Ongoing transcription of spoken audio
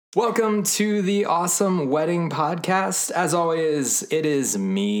Welcome to the Awesome Wedding Podcast. As always, it is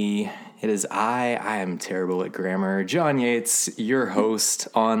me. It is I. I am terrible at grammar. John Yates, your host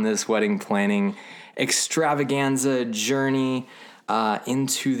on this wedding planning extravaganza journey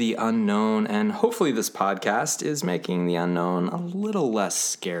into the unknown. And hopefully this podcast is making the unknown a little less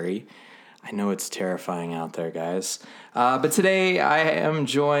scary. I know it's terrifying out there, guys. But today I am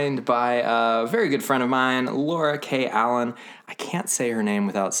joined by a very good friend of mine, Laura K. Allen. I can't say her name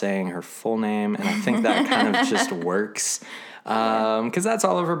without saying her full name, and I think that kind of just works because that's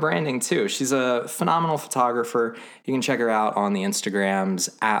all of her branding, too. She's a phenomenal photographer. You can check her out on the Instagrams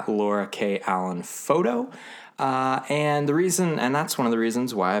at Laura K. Allen Photo. And that's one of the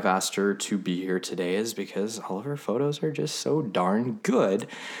reasons why I've asked her to be here today is because all of her photos are just so darn good.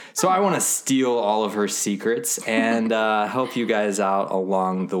 So I want to steal all of her secrets and help you guys out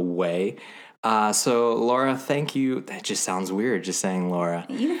along the way. So Laura, thank you. That just sounds weird, just saying Laura.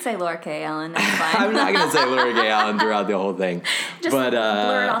 You can say Laura K. Allen. That's fine. I'm not going to say Laura K. Allen throughout the whole thing. Just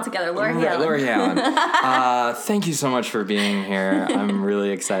blur it all together. Laura K. Allen. Laura K. Allen. Thank you so much for being here. I'm really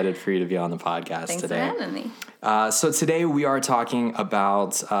excited for you to be on the podcast today. Thanks for having me. So today we are talking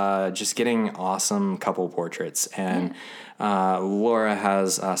about just getting awesome couple portraits. And Laura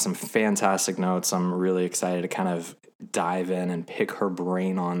has some fantastic notes. I'm really excited to kind of dive in and pick her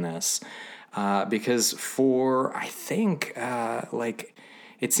brain on this. Because I think,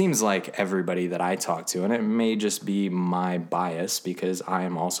 it seems like everybody that I talk to, and it may just be my bias because I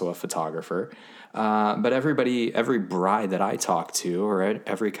am also a photographer, but every bride that I talk to or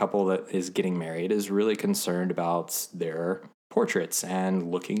every couple that is getting married is really concerned about their portraits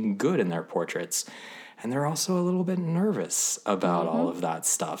and looking good in their portraits. And they're also a little bit nervous about all of that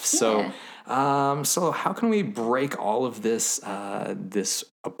stuff. So, so how can we break all of this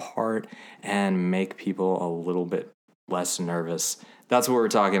apart and make people a little bit less nervous? That's what we're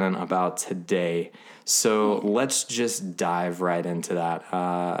talking about today. So let's just dive right into that.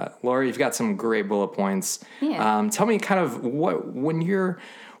 Laura, you've got some great bullet points. Yeah. Tell me kind of when you're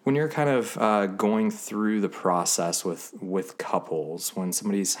kind of going through the process with couples, when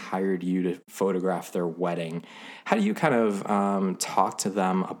somebody's hired you to photograph their wedding, how do you kind of talk to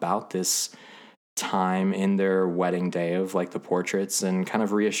them about this time in their wedding day of like the portraits and kind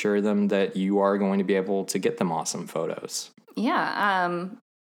of reassure them that you are going to be able to get them awesome photos? Yeah.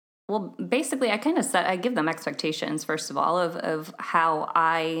 Well, basically, I give them expectations, first of all, of how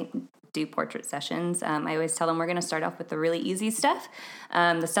I do portrait sessions. I always tell them we're going to start off with the really easy stuff,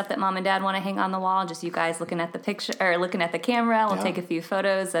 the stuff that mom and dad want to hang on the wall. Just you guys looking at the picture or looking at the camera. We'll take a few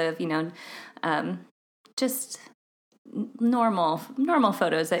photos of just normal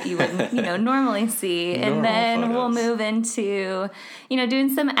photos that you would normally see, and then we'll move into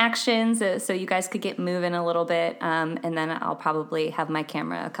doing some actions so you guys could get moving a little bit, and then I'll probably have my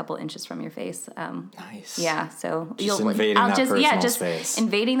camera a couple inches from your face. Nice. Yeah, so space.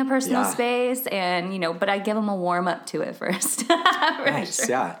 Invading the personal space, and but I give them a warm up to it first. Nice.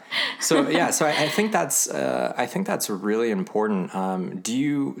 Sure. So I think that's really important. Do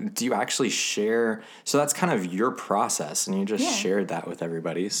you actually share? So that's kind of your process, and you just shared that with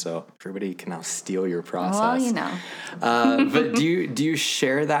everybody, so everybody can now steal your process. Well, but do you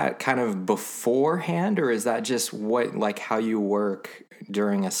share that kind of beforehand, or is that just how you work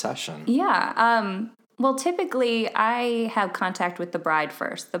during a session? Yeah. Well, typically I have contact with the bride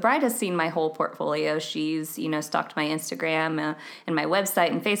first. The bride has seen my whole portfolio. She's, stalked my Instagram and my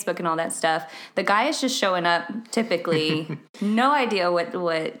website and Facebook and all that stuff. The guy is just showing up, typically, no idea what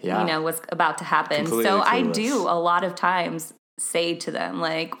what's about to happen. Completely so clueless. I do a lot of times say to them,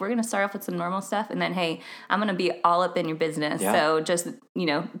 like, we're going to start off with some normal stuff, and then, hey, I'm going to be all up in your business. Yeah. So just,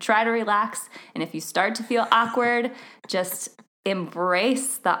 try to relax. And if you start to feel awkward, just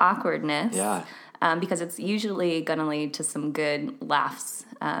embrace the awkwardness. Yeah. Because it's usually going to lead to some good laughs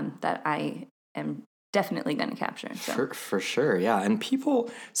that I am definitely going to capture. So. For sure, yeah. And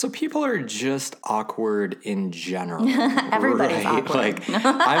people are just awkward in general. Everybody's right? awkward.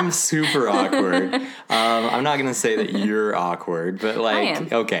 I'm super awkward. I'm not going to say that you're awkward, but I am.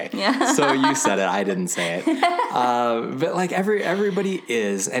 okay. Yeah. So you said it, I didn't say it. But everybody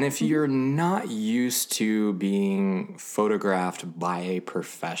is. And if you're not used to being photographed by a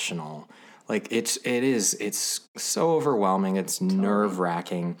professional, it's so overwhelming. It's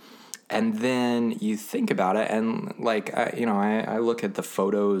nerve-wracking. And then you think about it, and I look at the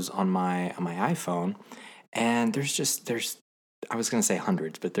photos on my iPhone, and there's I was going to say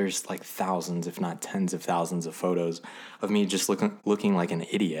hundreds, but there's like thousands, if not tens of thousands of photos of me just looking like an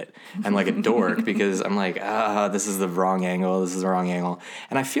idiot and like a dork because I'm like, this is the wrong angle. This is the wrong angle.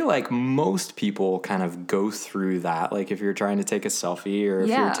 And I feel like most people kind of go through that. Like if you're trying to take a selfie or if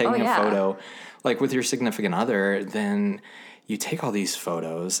you're taking a photo, like with your significant other, then you take all these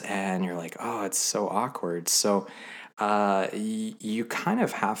photos and you're like, oh, it's so awkward. So you kind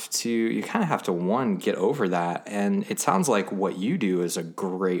of have to one, get over that. And it sounds like what you do is a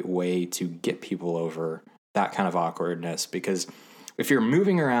great way to get people over that kind of awkwardness, because if you're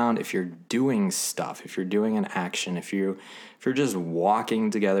moving around, if you're doing stuff, if you're doing an action, if you're just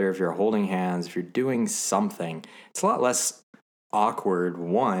walking together, if you're holding hands, if you're doing something, it's a lot less awkward,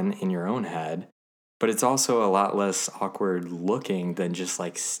 one, in your own head, but it's also a lot less awkward looking than just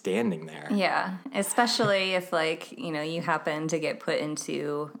like standing there. Yeah, especially if like, you happen to get put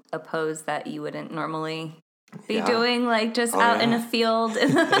into a pose that you wouldn't normally be doing, like just out in a field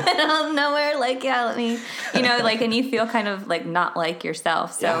in the middle of nowhere. Like, let me, like, and you feel kind of like not like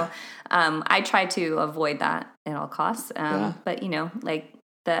yourself. So I try to avoid that at all costs. But, like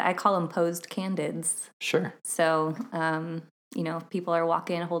I call them posed candids. Sure. So, if people are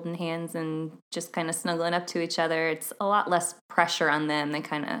walking, holding hands and just kind of snuggling up to each other, it's a lot less pressure on them. They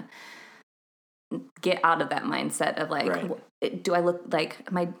kind of get out of that mindset of like, do I look like,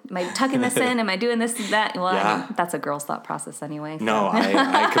 am I tucking this in? Am I doing this and that? Well, I mean, that's a girl's thought process anyway. So. No,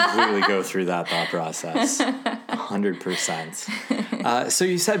 I completely go through that thought process. 100%. So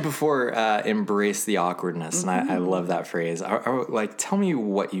you said before, embrace the awkwardness. And I love that phrase. Like, tell me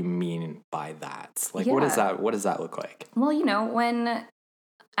what you mean by that. Like, what does that look like? Well,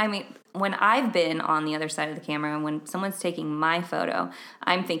 when I've been on the other side of the camera and when someone's taking my photo,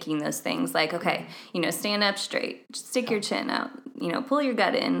 I'm thinking those things like, okay, stand up straight, stick your chin out, pull your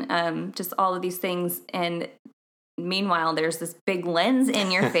gut in, just all of these things. And meanwhile, there's this big lens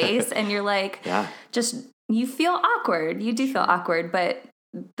in your face and you're like, you feel awkward. You do feel awkward. But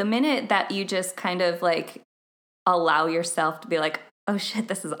the minute that you just kind of like allow yourself to be like, oh shit,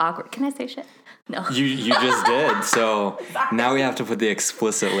 this is awkward. Can I say shit? No. You just did. So now we have to put the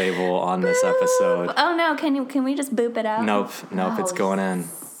explicit label on this episode. Oh no, can we just boop it out? Nope, it's going in.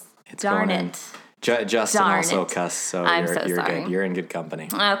 It's darn going it. in. Justin also cussed, so you're sorry. good. You're in good company.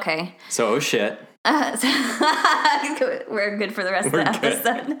 Okay. So, oh shit. We're good for the rest of the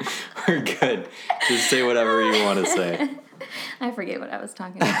episode. We're good. Just say whatever you want to say. I forget what I was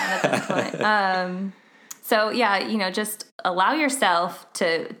talking about at this point. So just allow yourself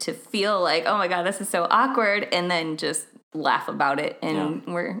to feel like, oh my God, this is so awkward, and then just laugh about it. And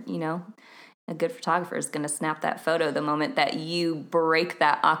we're, a good photographer is going to snap that photo the moment that you break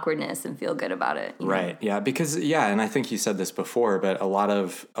that awkwardness and feel good about it. Right. Yeah. Because and I think you said this before, but a lot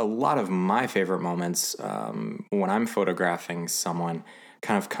of my favorite moments when I'm photographing someone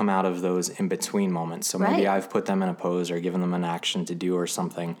kind of come out of those in between moments. So maybe I've put them in a pose or given them an action to do or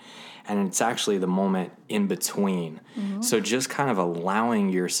something, and it's actually the moment in between. Mm-hmm. So just kind of allowing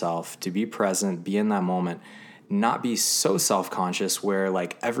yourself to be present, be in that moment, not be so self-conscious where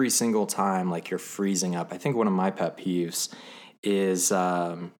like every single time like you're freezing up. I think one of my pet peeves is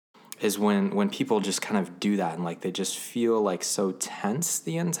when people just kind of do that and like they just feel like so tense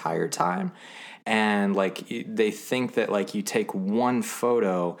the entire time. And like they think that like you take one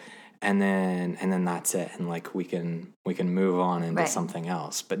photo and then that's it, and like we can move on into something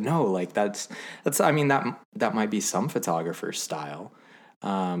else. But no, like that's I mean that might be some photographer's style,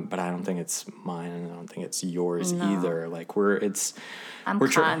 but I don't think it's mine, and I don't think it's yours either. Like I'm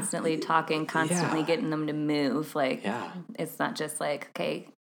constantly talking, constantly getting them to move. Like it's not just like, okay,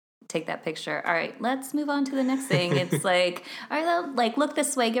 take that picture. All right, let's move on to the next thing. It's like, all right, like look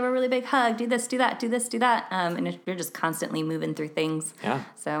this way, give a really big hug, do this, do that, do this, do that. And you're just constantly moving through things. Yeah.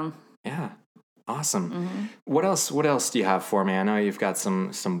 So. Yeah. Awesome. Mm-hmm. What else do you have for me? I know you've got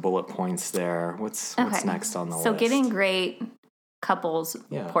some bullet points there. What's next on the list? So getting great couples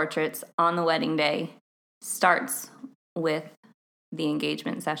portraits on the wedding day starts with the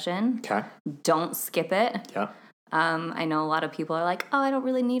engagement session. Okay. Don't skip it. Yeah. I know a lot of people are like, oh, I don't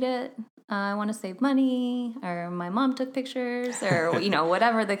really need it. I want to save money, or my mom took pictures, or,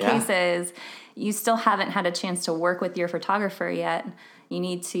 whatever the case is. You still haven't had a chance to work with your photographer yet. You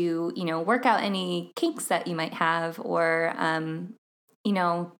need to, work out any kinks that you might have, or,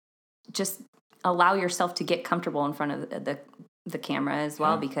 just allow yourself to get comfortable in front of the camera as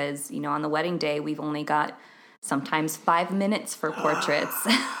well. Because, on the wedding day, we've only got sometimes 5 minutes for portraits.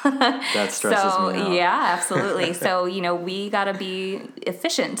 That stresses me out. Yeah, absolutely. So, we got to be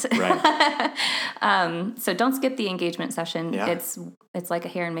efficient. Right. So don't skip the engagement session. Yeah. It's like a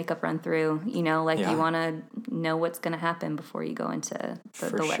hair and makeup run through, you want to know what's going to happen before you go into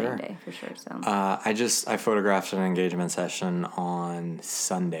the wedding day, for sure. So I photographed an engagement session on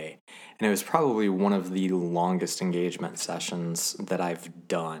Sunday, and it was probably one of the longest engagement sessions that I've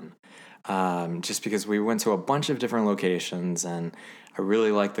done. Just because we went to a bunch of different locations, and I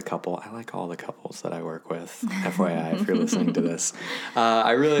really like the couple. I like all the couples that I work with, FYI, if you're listening to this.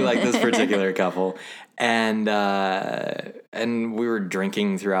 I really like this particular couple, and we were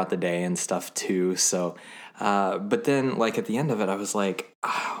drinking throughout the day and stuff too, so... but then, like, at the end of it, I was like,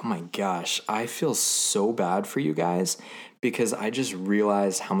 oh my gosh, I feel so bad for you guys, because I just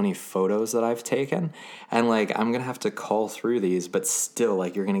realized how many photos that I've taken, and, like, I'm going to have to cull through these, but still,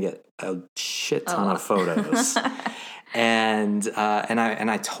 like, you're going to get a shit ton of photos. And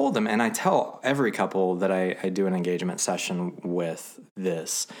I told them, and I tell every couple that I do an engagement session with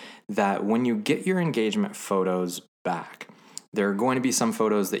this, that when you get your engagement photos back, there are going to be some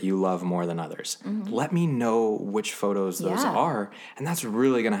photos that you love more than others. Mm-hmm. Let me know which photos those are, and that's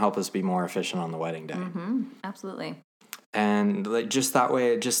really going to help us be more efficient on the wedding day. Mm-hmm. Absolutely. And like, just that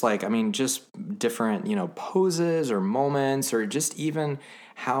way, just different, poses or moments, or just even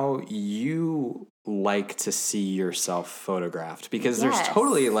how you like to see yourself photographed, because there's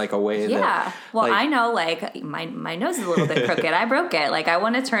totally like a way that... Well, I know, like, my nose is a little bit crooked. I broke it. Like, I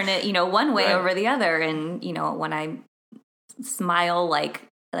want to turn it, one way over the other. And, when I smile, like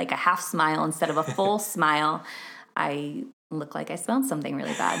a half smile instead of a full smile, I look like I smelled something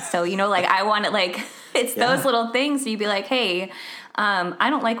really bad. So, I want it, like, it's those little things. So you'd be like, hey, I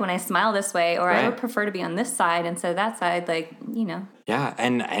don't like when I smile this way, or I would prefer to be on this side instead of that side, like, Yeah,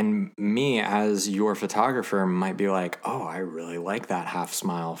 and me as your photographer might be like, oh, I really like that half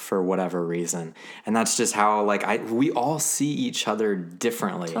smile for whatever reason. And that's just how, like, we all see each other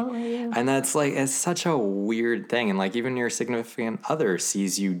differently. Totally, yeah. And that's, like, it's such a weird thing. And, like, even your significant other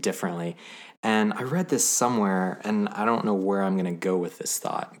sees you differently. And I read this somewhere, and I don't know where I'm going to go with this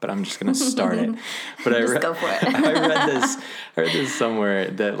thought, but I'm just going to start it. But go for it. I read this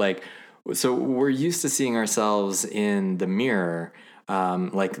somewhere that, like, so we're used to seeing ourselves in the mirror,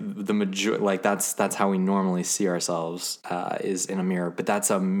 like that's how we normally see ourselves, is in a mirror. But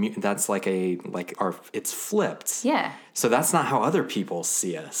that's it's flipped. Yeah. So that's not how other people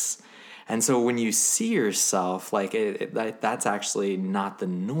see us. And so when you see yourself, like, that's actually not the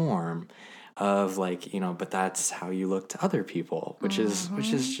norm of, like, but that's how you look to other people, which is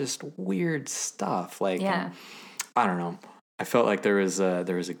just weird stuff. Like, I don't know. I felt like there was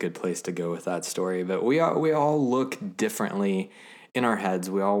a good place to go with that story, but we all look differently in our heads.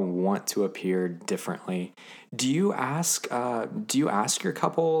 We all want to appear differently. Do you ask your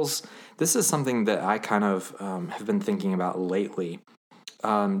couples? This is something that I kind of have been thinking about lately.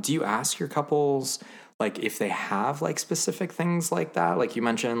 Do you ask your couples, like, if they have, like, specific things like that? Like you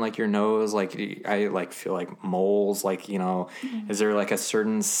mentioned, like, your nose, like, I, like, feel like moles, like, is there, like, a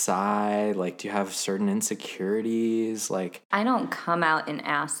certain side? Like, do you have certain insecurities? Like, I don't come out and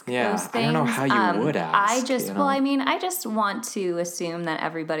ask those things. I don't know how you would ask. I just want to assume that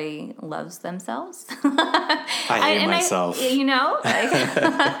everybody loves themselves. I hate myself.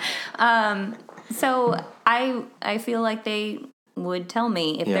 So I feel like they would tell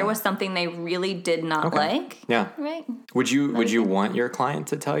me if there was something they really did not like. Yeah. Right. Would you want your client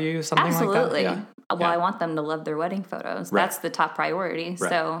to tell you something Absolutely. like that? Yeah. Well, I want them to love their wedding photos. Right. That's the top priority. Right.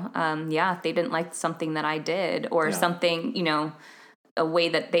 So, if they didn't like something that I did, or something, a way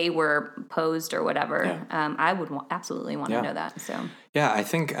that they were posed or whatever, I would absolutely want to know that. So, yeah, I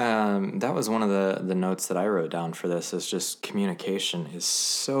think that was one of the notes that I wrote down for this, is just communication is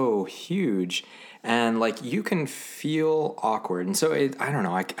so huge. And, like, you can feel awkward. And so, I don't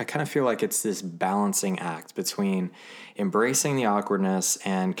know, I kind of feel like it's this balancing act between embracing the awkwardness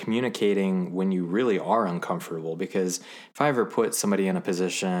and communicating when you really are uncomfortable. Because if I ever put somebody in a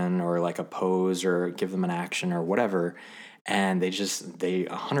position, or, like, a pose, or give them an action or whatever, and they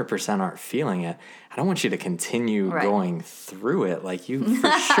 100% aren't feeling it, I don't want you to continue going through it. Like, you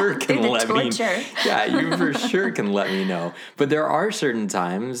for sure can let me. Yeah, you for sure can let me know. But there are certain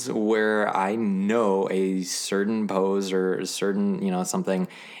times where I know a certain pose or a certain, something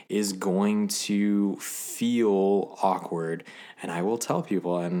is going to feel awkward. And I will tell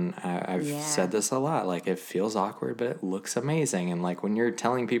people, and I've said this a lot, like, it feels awkward, but it looks amazing. And, like, when you're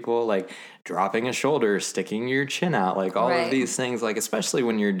telling people, like, dropping a shoulder, sticking your chin out, like, all of these things, like, especially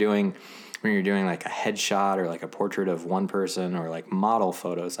when you're doing like a headshot or like a portrait of one person, or like model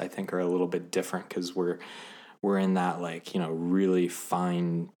photos, I think are a little bit different, because we're we're in that like, really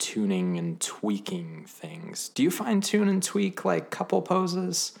fine tuning and tweaking things. Do you fine tune and tweak like couple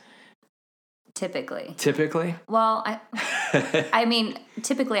poses? Typically? Well, I mean,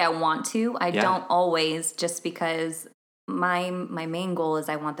 typically I want to. I don't always, just because my main goal is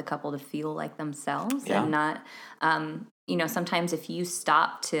I want the couple to feel like themselves and not, sometimes if you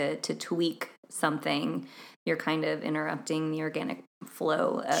stop to tweak something, you're kind of interrupting the organic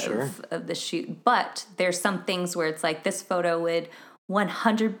flow of the shoot. But there's some things where it's like, this photo would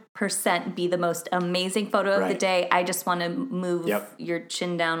 100% be the most amazing photo of the day. I just want to move your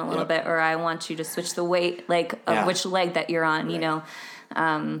chin down a little bit, or I want you to switch the weight, of which leg that you're on,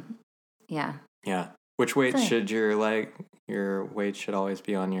 Yeah. Which weight should your weight should always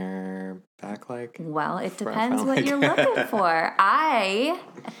be on your back leg? Well, it depends what you're looking for. I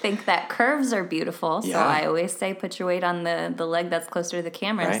think that curves are beautiful, so I always say put your weight on the leg that's closer to the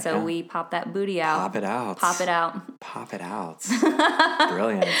camera, we pop that booty out. Pop it out. Pop it out.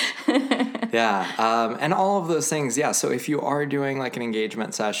 Brilliant. Yeah, and all of those things, so if you are doing like an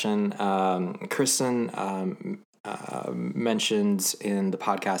engagement session, Kristen mentioned in the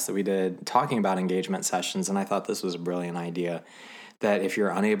podcast that we did talking about engagement sessions, and I thought this was a brilliant idea, that if you're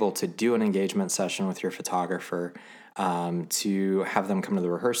unable to do an engagement session with your photographer, to have them come to the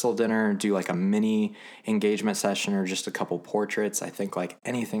rehearsal dinner, do like a mini engagement session or just a couple portraits. I think like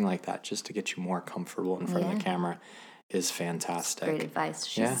anything like that, just to get you more comfortable in front of the camera, is fantastic. Great advice.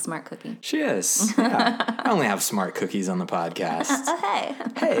 She's a smart cookie. She is. Yeah. I only have smart cookies on the podcast.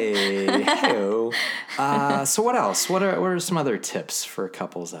 Hey. So what else? What are some other tips for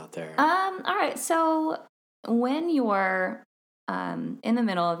couples out there? All right. So when you're in the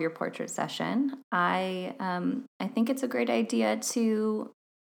middle of your portrait session, I think it's a great idea to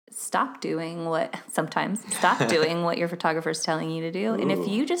stop doing what your photographer is telling you to do. Ooh. And if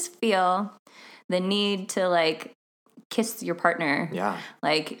you just feel the need to like kiss your partner,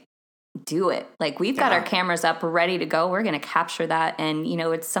 like do it. Like we've got our cameras up, ready to go. We're going to capture that, and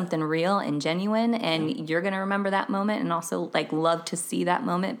it's something real and genuine, and you're going to remember that moment and also like love to see that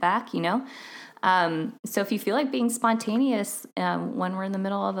moment back, So if you feel like being spontaneous when we're in the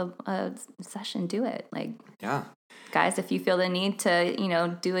middle of a session, do it. Like, guys, if you feel the need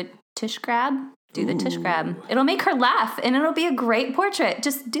to, do a tush grab, do the tush grab. It'll make her laugh, and it'll be a great portrait.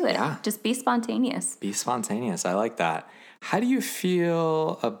 Just do it. Yeah. Just be spontaneous. Be spontaneous. I like that. How do you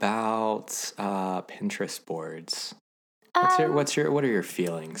feel about Pinterest boards? What are your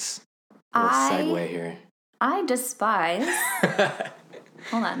feelings? Let's segue here. I despise.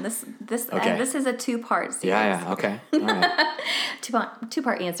 Hold on. This is a two-part series. Yeah. Okay. All right.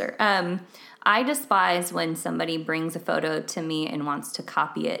 Two-part answer. I despise when somebody brings a photo to me and wants to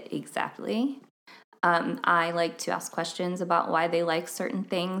copy it exactly. I like to ask questions about why they like certain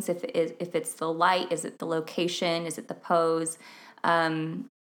things. If it's the light, is it the location, is it the pose?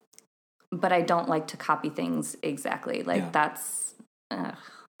 But I don't like to copy things exactly. Like that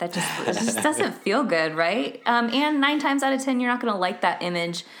just doesn't feel good, right? And 9 times out of 10, you're not going to like that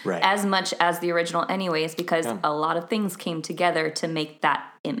image as much as the original anyways, because a lot of things came together to make that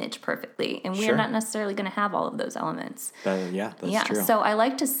image perfectly. And we are not necessarily going to have all of those elements. That's true. So I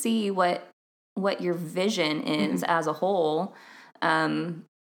like to see what your vision is as a whole,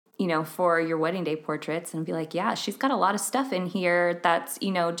 for your wedding day portraits, and be like, she's got a lot of stuff in here that's,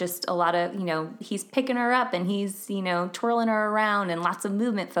 just a lot of, he's picking her up and he's, twirling her around, and lots of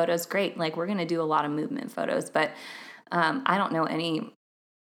movement photos. Great. Like we're going to do a lot of movement photos, but I don't know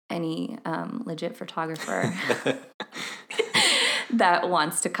any legit photographer that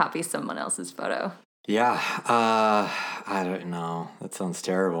wants to copy someone else's photo. Yeah. I don't know. That sounds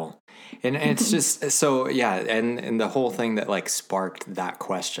terrible. And it's just so, and the whole thing that like sparked that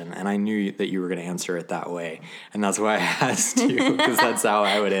question, and I knew that you were going to answer it that way, and that's why I asked you, because that's how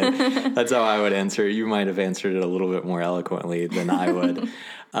I would answer it. You might have answered it a little bit more eloquently than I would.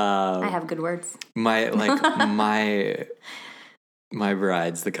 I have good words. My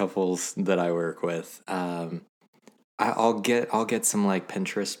brides, the couples that I work with, I'll get some like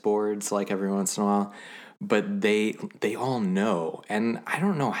Pinterest boards like every once in a while, but they all know, and I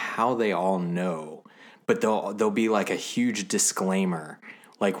don't know how they all know, but they'll be like a huge disclaimer.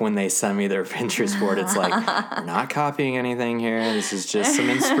 Like when they send me their Pinterest board, it's like, we're not copying anything here. This is just some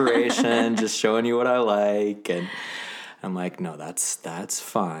inspiration, just showing you what I like. And I'm like, no, that's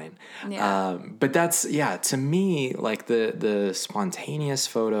fine. Yeah. But that's, to me, like the spontaneous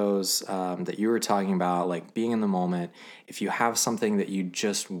photos that you were talking about, like being in the moment, if you have something that you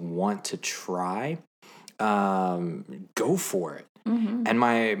just want to try, go for it. Mm-hmm. And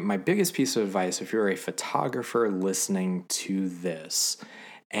my biggest piece of advice, if you're a photographer listening to this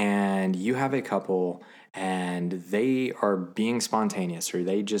and you have a couple and they are being spontaneous, or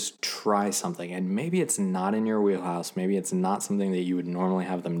they just try something, and maybe it's not in your wheelhouse, maybe it's not something that you would normally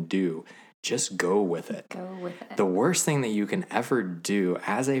have them do, just go with it. Go with it. The worst thing that you can ever do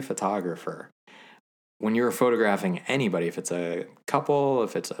as a photographer when you're photographing anybody, if it's a couple,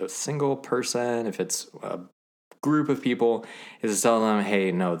 if it's a single person, if it's a group of people, is to tell them,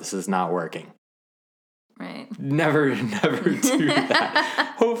 hey, no, this is not working. Right. Never do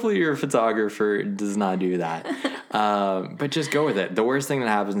that. Hopefully your photographer does not do that. But just go with it. The worst thing that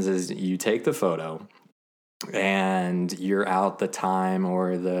happens is you take the photo and you're out the time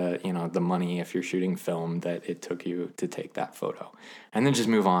or the money, if you're shooting film, that it took you to take that photo, and then just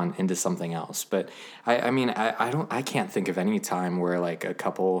move on into something else. But I can't think of any time where like a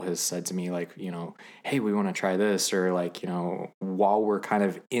couple has said to me like, hey, we want to try this, or like, while we're kind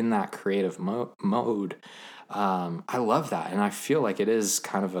of in that creative mode. I love that, and I feel like it is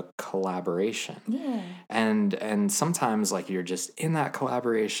kind of a collaboration. Yeah. And sometimes like you're just in that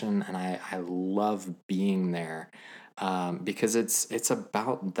collaboration, and I love being there, because it's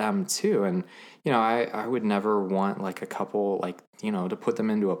about them too. And I would never want like a couple like to put them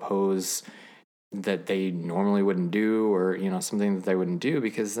into a pose that they normally wouldn't do, or something that they wouldn't do,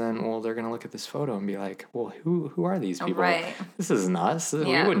 because then they're gonna look at this photo and be like, well, who are these people? Right. This isn't us.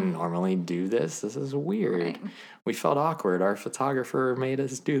 Yeah. We wouldn't normally do this. This is weird. Right. We felt awkward. Our photographer made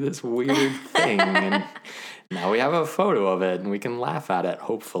us do this weird thing, and now we have a photo of it and we can laugh at it,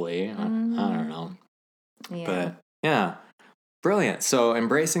 hopefully. I don't know. Yeah. But yeah, brilliant. So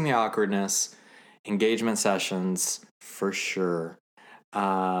embracing the awkwardness, engagement sessions for sure.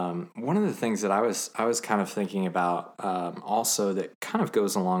 One of the things that I was kind of thinking about, also, that kind of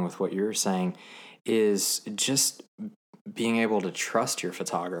goes along with what you're saying, is just being able to trust your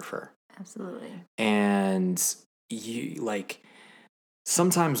photographer. Absolutely. And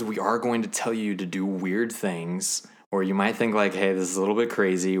sometimes we are going to tell you to do weird things, or you might think like, hey, this is a little bit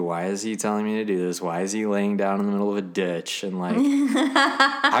crazy. Why is he telling me to do this? Why is he laying down in the middle of a ditch? And like,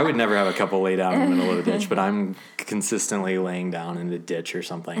 I would never have a couple lay down in the middle of a ditch, but I'm consistently laying down in the ditch or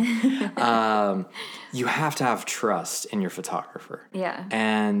something. You have to have trust in your photographer. Yeah.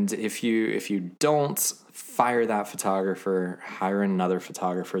 And if you don't, fire that photographer, hire another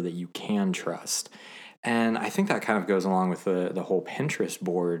photographer that you can trust. And I think that kind of goes along with the whole Pinterest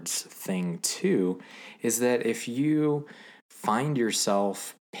boards thing too, is that if you find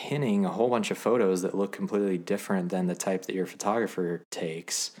yourself pinning a whole bunch of photos that look completely different than the type that your photographer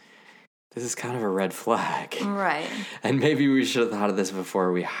takes, this is kind of a red flag. Right. And maybe we should have thought of this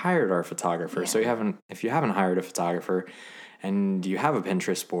before we hired our photographer. Yeah. So if you haven't hired a photographer and you have a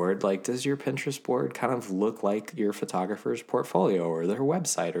Pinterest board, like, does your Pinterest board kind of look like your photographer's portfolio or their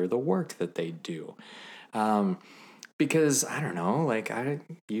website or the work that they do? Because I don't know, like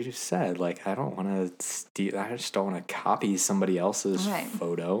you just said, like, I don't want to steal. I just don't want to copy somebody else's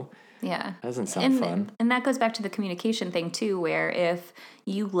photo. Yeah. That doesn't sound fun. And that goes back to the communication thing too, where if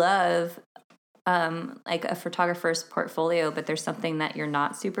you love like a photographer's portfolio, but there's something that you're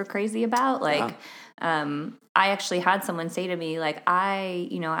not super crazy about, like I actually had someone say to me, like, I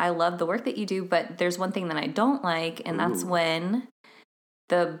love the work that you do, but there's one thing that I don't like, and that's when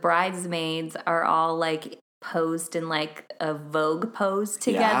the bridesmaids are all like posed in like a Vogue pose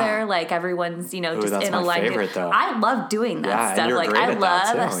together, like everyone's just in a line. I love doing that stuff. Like I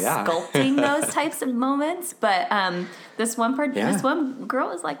love sculpting those types of moments. But this one girl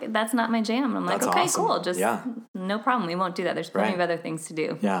was like, "That's not my jam." And I'm like, "Okay, awesome. Cool, just no problem. We won't do that. There's plenty of other things to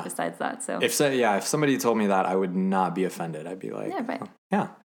do besides that." So if somebody told me that, I would not be offended. I'd be like,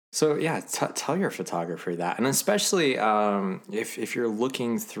 So tell your photographer that, and especially if you're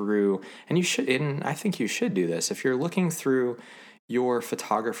looking through, and you should, and I think you should do this, if you're looking through your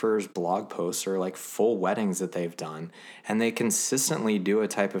photographer's blog posts or like full weddings that they've done, and they consistently do a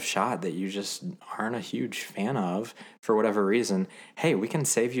type of shot that you just aren't a huge fan of for whatever reason, hey, we can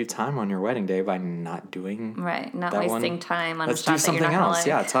save you time on your wedding day by not doing not wasting time on a shot. Let's do something else.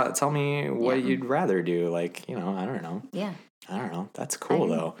 Like. Tell me what you'd rather do. Like I don't know. Yeah. I don't know. That's cool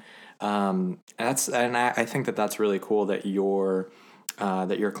though. I think that's really cool that your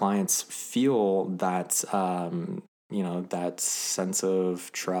clients feel that that sense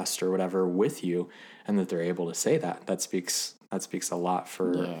of trust or whatever with you, and that they're able to say that. That speaks a lot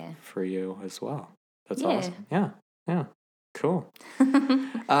for you as well. That's awesome. Yeah. Cool.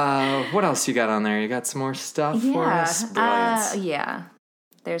 What else you got on there? You got some more stuff for us? Brilliant.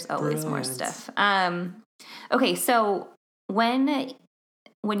 There's always more stuff. Okay, so when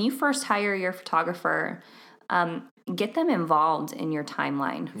you first hire your photographer, get them involved in your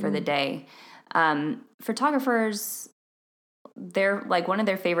timeline for the day. Photographers they're like one of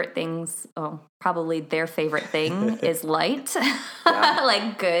their favorite things, probably their favorite thing is light,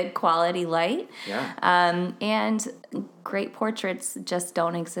 like good quality light. Yeah. And great portraits just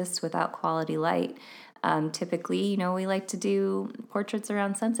don't exist without quality light. Typically, we like to do portraits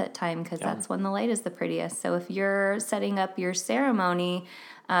around sunset time because that's when the light is the prettiest. So if you're setting up your ceremony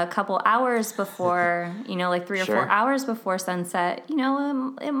a couple hours before, like 3 or 4 hours before sunset,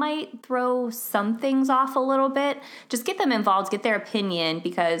 it might throw some things off a little bit. Just get them involved, get their opinion,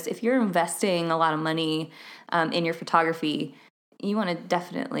 because if you're investing a lot of money in your photography, you want to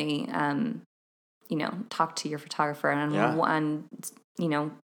definitely, talk to your photographer on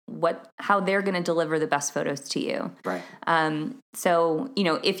how they're going to deliver the best photos to you. Right. So,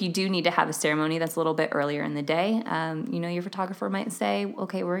 if you do need to have a ceremony that's a little bit earlier in the day, your photographer might say,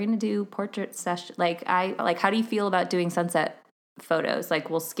 okay, we're going to do portrait session. How do you feel about doing sunset photos? Like,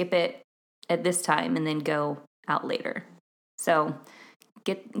 we'll skip it at this time and then go out later. So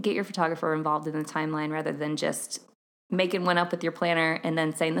get your photographer involved in the timeline rather than just making one up with your planner and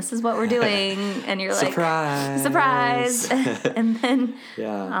then saying, this is what we're doing. And you're like, surprise. And then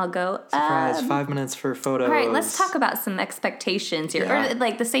I'll go, surprise, 5 minutes for photos. All right, let's talk about some expectations here. Or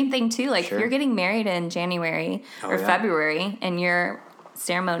like the same thing too, like if you're getting married in January or February and your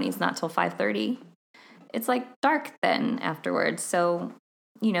ceremony's not till 5:30, it's like dark then afterwards. So,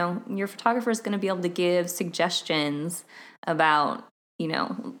 your photographer is going to be able to give suggestions about,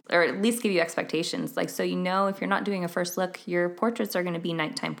 or at least give you expectations. Like, so, if you're not doing a first look, your portraits are going to be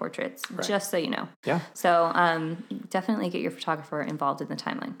nighttime portraits, just so you know. Yeah. So, definitely get your photographer involved in the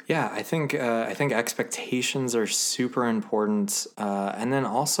timeline. Yeah, I think expectations are super important. And then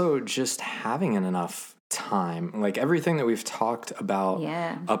also just having enough time, like everything that we've talked about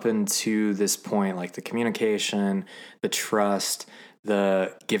up into this point, like the communication, the trust,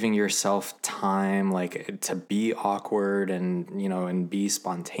 the giving yourself time, like to be awkward and, and be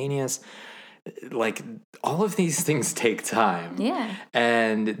spontaneous. Like all of these things take time. Yeah.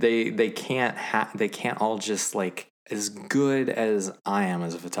 And they can't all just like, as good as I am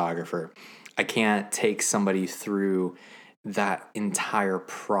as a photographer, I can't take somebody through that entire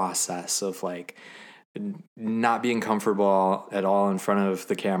process of like not being comfortable at all in front of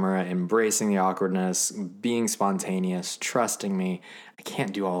the camera, embracing the awkwardness, being spontaneous, trusting me. I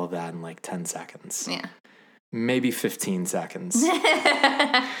can't do all of that in like 10 seconds. Yeah. Maybe 15 seconds.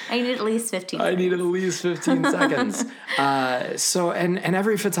 I need at least 15 seconds. I need at least 15 seconds. So, and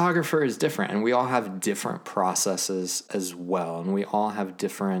every photographer is different, and we all have different processes as well. And we all have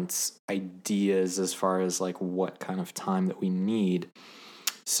different ideas as far as like what kind of time that we need.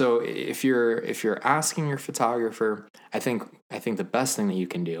 So if you're asking your photographer, I think the best thing that you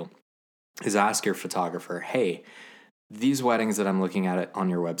can do is ask your photographer, hey, these weddings that I'm looking at on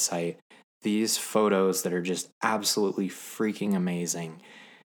your website, these photos that are just absolutely freaking amazing,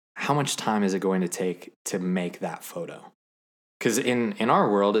 how much time is it going to take to make that photo? Because in our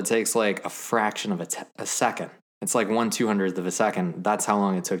world, it takes like a fraction of a second. It's like 1/200th of a second. That's how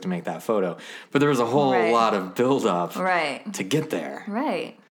long it took to make that photo. But there was a whole lot of buildup to get there.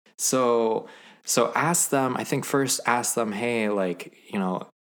 Right. So ask them, I think first ask them, hey, like,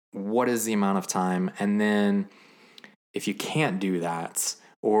 what is the amount of time? And then if you can't do that,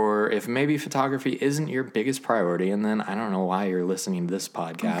 or if maybe photography isn't your biggest priority, and then I don't know why you're listening to this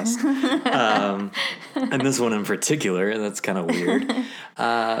podcast, and this one in particular, that's kind of weird.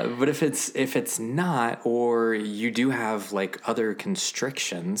 But if it's not, or you do have like other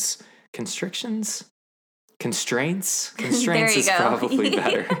constraints is probably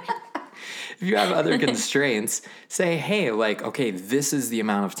better. If you have other constraints, say, hey, like, okay, this is the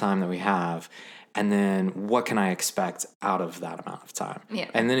amount of time that we have. And then what can I expect out of that amount of time? Yeah.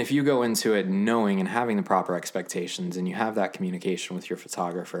 And then if you go into it knowing and having the proper expectations and you have that communication with your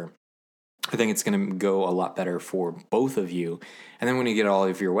photographer, I think it's going to go a lot better for both of you. And then when you get all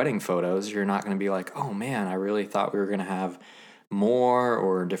of your wedding photos, you're not going to be like, oh man, I really thought we were going to have more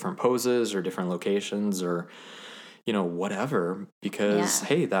or different poses or different locations or, whatever, because,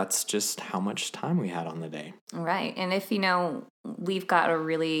 hey, that's just how much time we had on the day. Right. And if, we've got a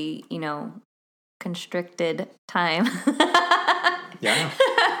really, constricted time. Yeah.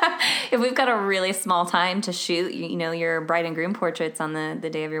 If we've got a really small time to shoot, your bride and groom portraits on the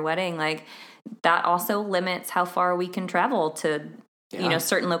day of your wedding, like that also limits how far we can travel to,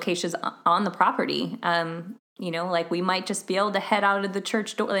 certain locations on the property. Like we might just be able to head out of the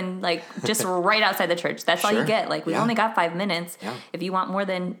church door and like just right outside the church. That's all you get. Like we only got 5 minutes. Yeah. If you want more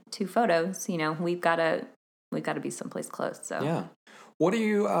than 2 photos, we've got to be someplace close. So yeah. What do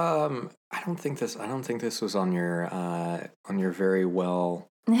you? I don't think this was on your very well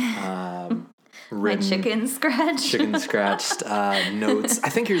written, chicken scratched notes. I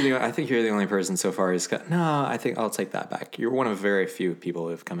think you're the only person so far who's got. No, I think I'll take that back. You're one of very few people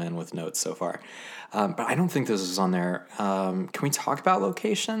who've come in with notes so far. But I don't think this is on there. Can we talk about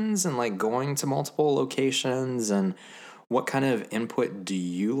locations and like going to multiple locations, and what kind of input do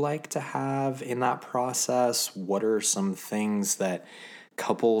you like to have in that process? What are some things that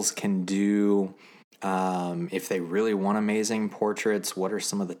couples can do if they really want amazing portraits? What are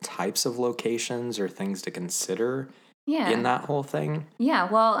some of the types of locations or things to consider in that whole thing? Yeah,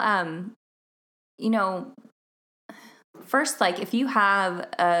 well, first, like if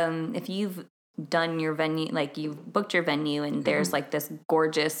you've done your venue, like you've booked your venue and there's like this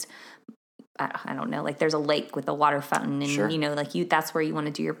gorgeous, I don't know, like there's a lake with a water fountain and, like that's where you want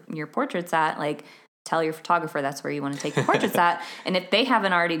to do your portraits at, like tell your photographer that's where you want to take your portraits at. And if they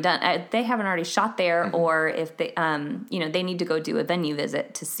haven't already shot there, or if they, they need to go do a venue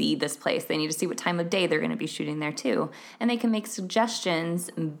visit to see this place, they need to see what time of day they're going to be shooting there too. And they can make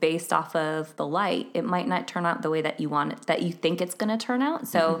suggestions based off of the light. It might not turn out the way that you want it, that you think it's going to turn out.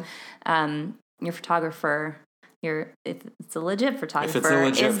 So, your photographer, if it's a legit photographer,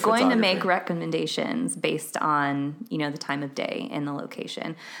 is going to make recommendations based on, the time of day and the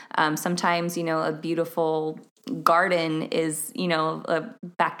location. Sometimes, a beautiful garden is, a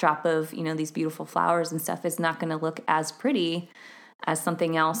backdrop of, these beautiful flowers and stuff is not going to look as pretty as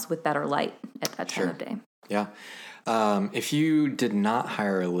something else with better light at that time of day. Yeah. If you did not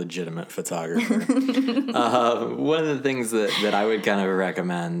hire a legitimate photographer, one of the things that I would kind of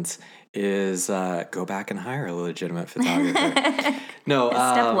recommend is go back and hire a legitimate photographer. No,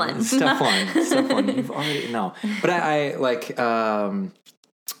 Step one. You've already but I like.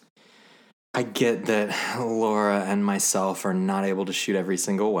 I get that Laura and myself are not able to shoot every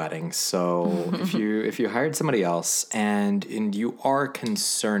single wedding. So if you hired somebody else and you are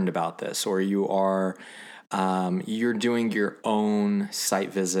concerned about this, or you are you're doing your own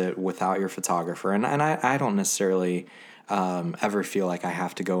site visit without your photographer, and I don't necessarily ever feel like I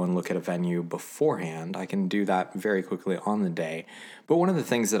have to go and look at a venue beforehand. I can do that very quickly on the day. But one of the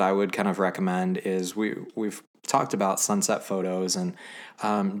things that I would kind of recommend is we've talked about sunset photos and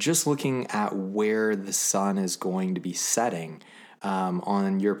just looking at where the sun is going to be setting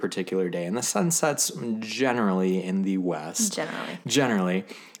on your particular day. And the sun sets generally in the west. Generally,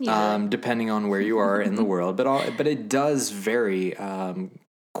 depending on where you are in the world. But it does vary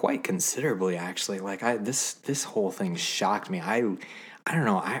quite considerably, actually. Like this whole thing shocked me. I don't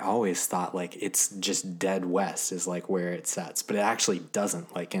know. I always thought like it's just dead west is like where it sets, but it actually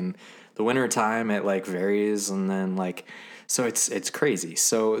doesn't. Like in the winter time, it like varies, and then like so it's crazy.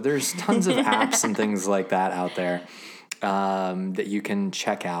 So there's tons of apps and things like that out there that you can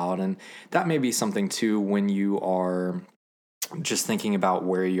check out, and that may be something too when you are just thinking about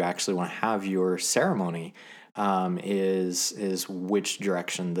where you actually want to have your ceremony. Is which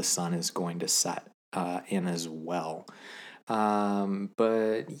direction the sun is going to set in as well.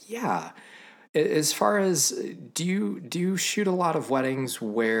 But yeah, as far as do you shoot a lot of weddings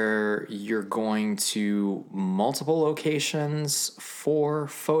where you're going to multiple locations for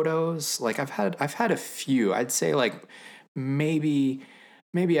photos? Like I've had a few. I'd say like maybe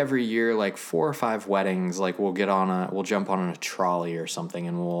every year, like 4 or 5 weddings, like we'll jump on a trolley or something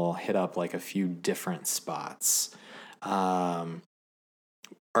and we'll hit up like a few different spots. Do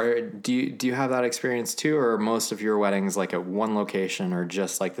you have that experience too, or are most of your weddings like at one location, or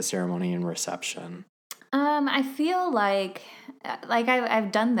just like the ceremony and reception? I feel like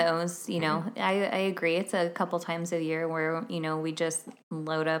I've done those, I agree. It's a couple times a year where, we just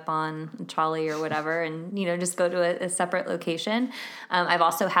load up on a trolley or whatever and, just go to a separate location. I've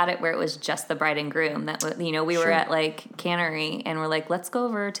also had it where it was just the bride and groom that, we were at like Cannery and we're like, let's go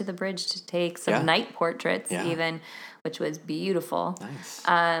over to the bridge to take some night portraits even, which was beautiful. Nice.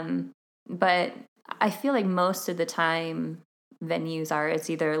 But I feel like most of the time venues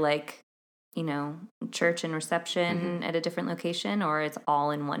it's either like, church and reception at a different location, or it's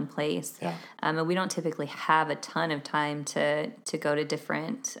all in one place. Yeah. And we don't typically have a ton of time to go to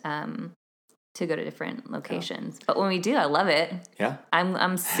different locations. But when we do, I love it. Yeah.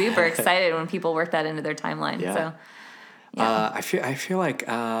 I'm super excited when people work that into their timeline. Yeah. So yeah. I feel like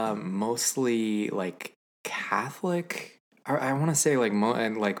mostly like Catholic. I want to say like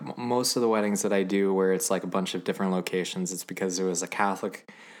most of the weddings that I do where it's like a bunch of different locations, it's because it was a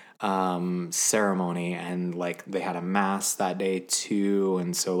Catholic ceremony, and like they had a mass that day too,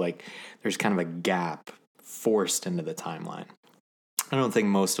 and so like there's kind of a gap forced into the timeline. I don't think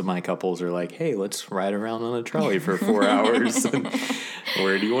most of my couples are like, hey, let's ride around on a trolley for 4 hours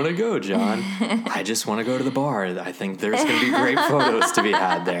Where do you want to go, John? I just want to go to the bar. I think there's going to be great photos to be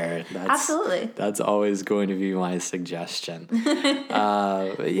had there. Absolutely. That's always going to be my suggestion.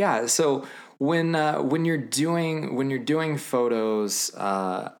 Yeah. So when you're doing photos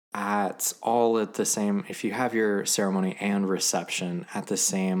at the same, if you have your ceremony and reception at the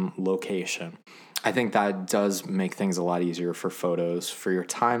same location, I think that does make things a lot easier for photos, for your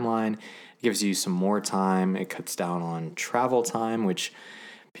timeline. It gives you some more time. It cuts down on travel time, which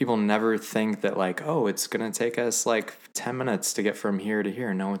people never think that like, oh, it's going to take us like 10 minutes to get from here to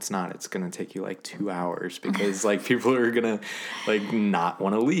here. No, it's not. It's going to take you like 2 hours because like people are going to like not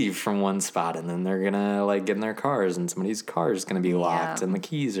want to leave from one spot, and then they're going to like get in their cars, and somebody's car is going to be locked and the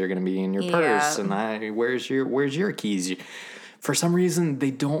keys are going to be in your purse. And where's your keys? For some reason, they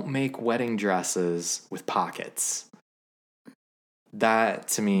don't make wedding dresses with pockets. That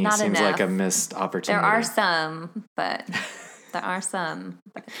to me Not seems enough. like a missed opportunity. There are some, but there are some.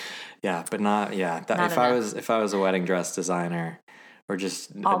 But yeah, but not yeah. Not If I was a wedding dress designer or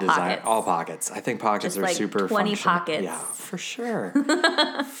just all a designer, pockets. all pockets. I think pockets Just are like super 20 functional. pockets. Yeah, for sure,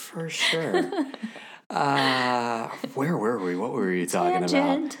 for sure. Where were we? What were we talking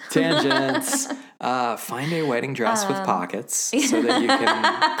about? Tangents. Find a wedding dress with pockets so that you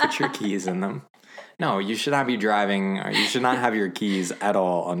can put your keys in them. No, you should not be driving, or you should not have your keys at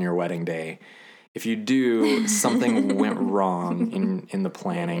all on your wedding day. If you do, something went wrong in the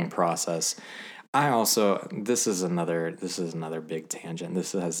planning process. I also, this is another big tangent.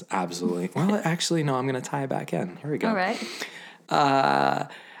 This has absolutely, well, actually, no, I'm going to tie it back in. Here we go. all right.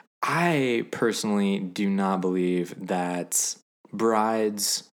 I personally do not believe that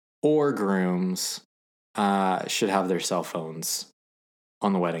brides or grooms should have their cell phones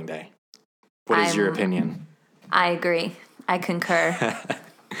on the wedding day. What is your opinion? I agree. I concur.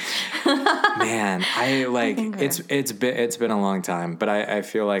 Man, concur. it's been a long time, but I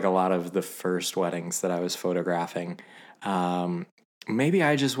feel like a lot of the first weddings that I was photographing, maybe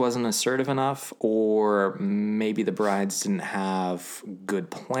I just wasn't assertive enough, or maybe the brides didn't have good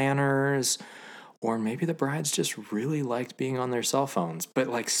planners, or maybe the brides just really liked being on their cell phones. But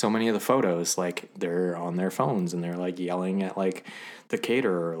like so many of the photos, like they're on their phones and they're like yelling at like the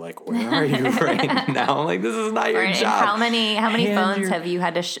caterer, like, where are you right now? I'm like, this is not your job. How many phones have you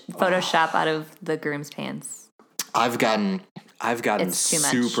had to Photoshop out of the groom's pants? I've gotten It's too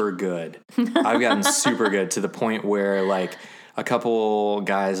much. super good. I've gotten super good to the point where like a couple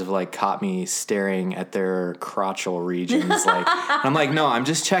guys have like caught me staring at their crotchal regions. Like, and I'm like, no, I'm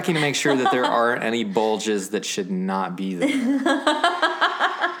just checking to make sure that there aren't any bulges that should not be there.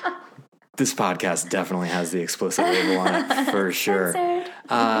 This podcast definitely has the explicit label on it for sure.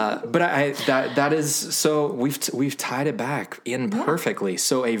 But that is, so we've tied it back in perfectly.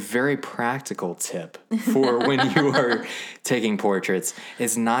 So a very practical tip for when you are taking portraits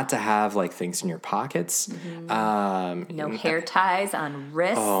is not to have like things in your pockets. No hair ties on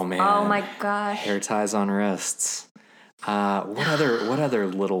wrists. Oh man. Oh my gosh. Hair ties on wrists. What other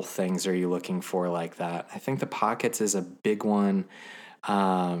little things are you looking for like that? I think the pockets is a big one.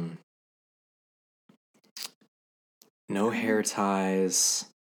 No hair ties.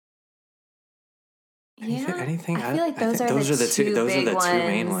 Anything? I feel like those are the two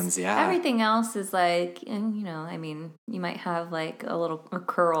main ones. Yeah. Everything else is like, and I mean, you might have like a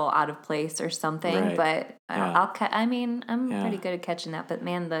curl out of place or something, Right. but Yeah. I'm pretty good at catching that. But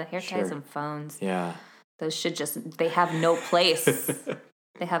man, the hair ties Sure. and phones, Yeah. those they have no place.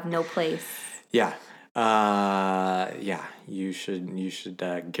 They have no place. Yeah. You should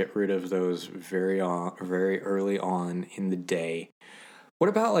get rid of those very early on in the day. What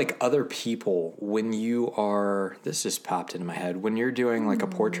about like other people when you are, this just popped into my head, when you're doing like a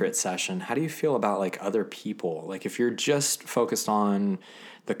portrait session, how do you feel about like other people? Like if you're just focused on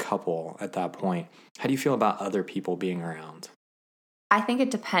the couple at that point, how do you feel about other people being around? I think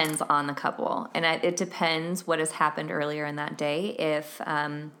it depends on the couple, and it depends what has happened earlier in that day. If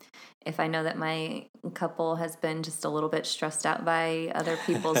I know that my couple has been just a little bit stressed out by other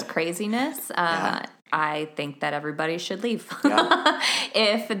people's craziness, I think that everybody should leave. Yeah.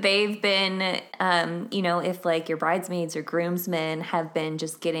 If they've been, if like your bridesmaids or groomsmen have been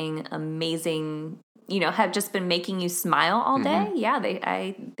just getting amazing, have just been making you smile all day,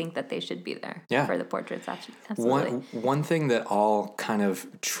 I think that they should be there for the portraits. Absolutely. One thing that I'll kind of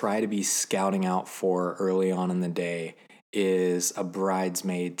try to be scouting out for early on in the day is a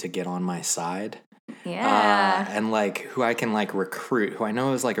bridesmaid to get on my side. Yeah. And like who I can like recruit, who I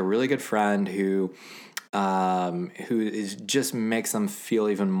know is like a really good friend who who just makes them feel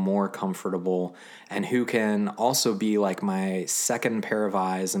even more comfortable, and who can also be like my second pair of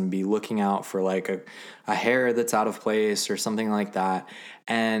eyes and be looking out for like a hair that's out of place or something like that,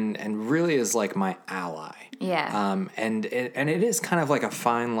 and really is like my ally. Yeah. And it is kind of like a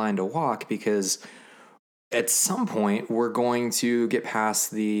fine line to walk, because at some point we're going to get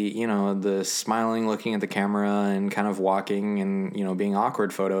past the smiling, looking at the camera and kind of walking and, being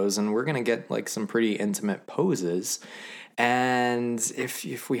awkward photos. And we're going to get like some pretty intimate poses. And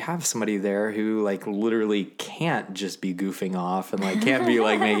if we have somebody there who like literally can't just be goofing off and like can't be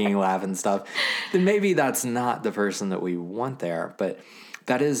like making you laugh and stuff, then maybe that's not the person that we want there. But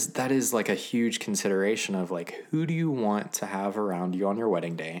that is like a huge consideration of like, who do you want to have around you on your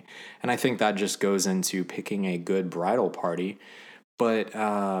wedding day? And I think that just goes into picking a good bridal party, but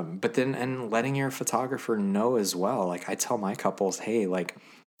then, and letting your photographer know as well. Like I tell my couples, hey, like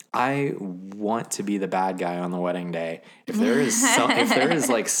I want to be the bad guy on the wedding day. If there is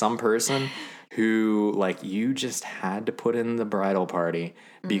like some person who like you just had to put in the bridal party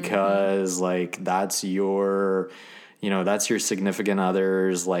because like that's your significant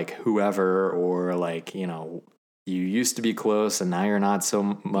others, like whoever, or like, you used to be close and now you're not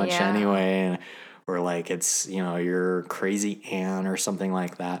so much anyway. Or like it's, your crazy aunt or something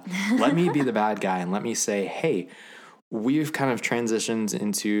like that. Let me be the bad guy and let me say, hey, we've kind of transitioned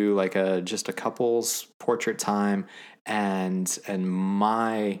into like just a couple's portrait time. And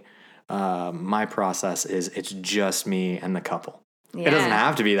my process is it's just me and the couple. Yeah. It doesn't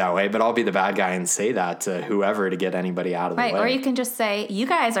have to be that way, but I'll be the bad guy and say that to whoever to get anybody out of the way. Or you can just say, you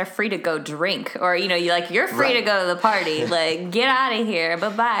guys are free to go drink, or, you're free to go to the party. Like, get out of here.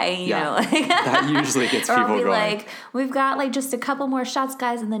 Bye-bye. You know, like that usually gets people going. Like, we've got like just a couple more shots,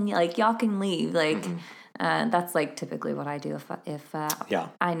 guys, and then like y'all can leave. Like, that's like typically what I do if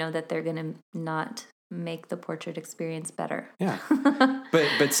I know that they're going to not make the portrait experience better. Yeah.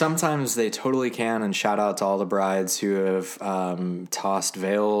 But sometimes they totally can, and shout out to all the brides who have tossed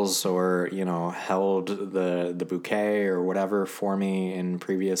veils or, held the bouquet or whatever for me in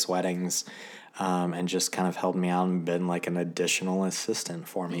previous weddings, and just kind of held me out and been like an additional assistant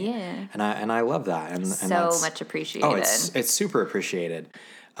for me. Yeah. And I love that. And so that's much appreciated. Oh, it's super appreciated.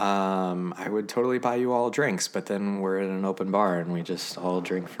 I would totally buy you all drinks, but then we're in an open bar and we just all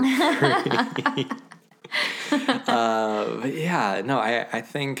drink for free. But yeah, no, I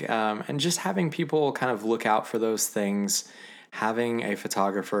think, and just having people kind of look out for those things, having a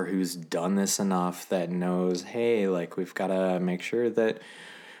photographer who's done this enough that knows, hey, like we've got to make sure that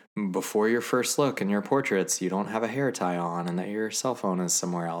before your first look in your portraits, you don't have a hair tie on and that your cell phone is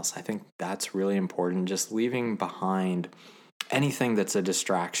somewhere else. I think that's really important. Just leaving behind anything that's a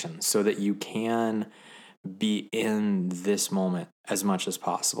distraction so that you can be in this moment as much as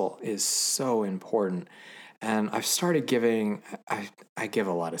possible is so important. And I've started giving, I give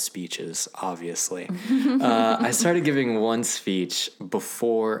a lot of speeches, obviously. I started giving one speech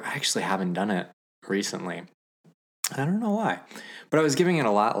before, I actually haven't done it recently. I don't know why, but I was giving it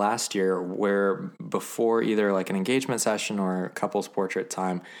a lot last year, where before either like an engagement session or couples portrait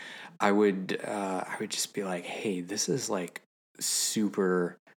time, I would just be like, hey, this is like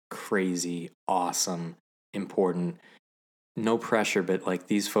super crazy, awesome, important, no pressure, but like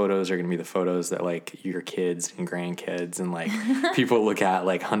these photos are going to be the photos that like your kids and grandkids and like people look at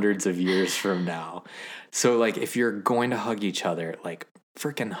like hundreds of years from now. So like if you're going to hug each other, like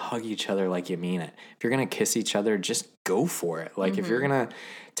freaking hug each other like you mean it. If you're going to kiss each other, just go for it. Like if you're going to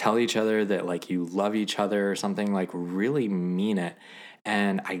tell each other that like you love each other or something, like really mean it.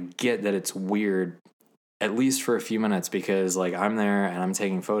 And I get that it's weird, at least for a few minutes, because like I'm there and I'm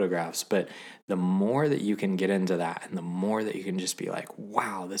taking photographs, but the more that you can get into that and the more that you can just be like,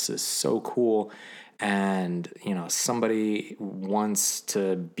 wow, this is so cool. And, somebody wants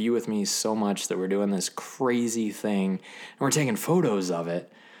to be with me so much that we're doing this crazy thing and we're taking photos of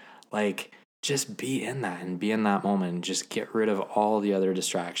it. Like, just be in that and be in that moment and just get rid of all the other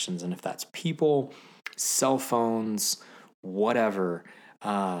distractions. And if that's people, cell phones, whatever,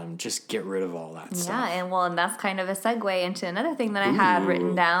 just get rid of all that stuff. Yeah, and that's kind of a segue into another thing that I had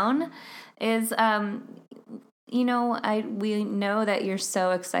written down is, we know that you're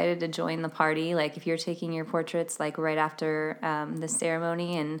so excited to join the party. Like if you're taking your portraits like right after the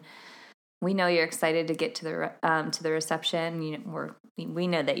ceremony, and we know you're excited to get to the reception. We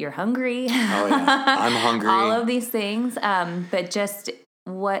know that you're hungry. Oh yeah, I'm hungry. All of these things, but just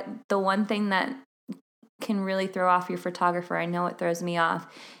the one thing that can really throw off your photographer, I know it throws me off,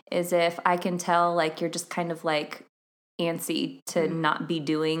 is if I can tell like you're just kind of like antsy to not be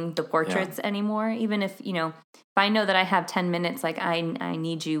doing the portraits anymore. Even if, if I know that I have 10 minutes, like I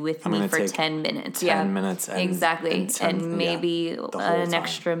need you with me for 10 minutes. 10 minutes. And, exactly. And maybe an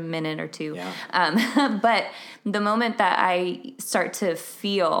extra minute or two. Yeah. But the moment that I start to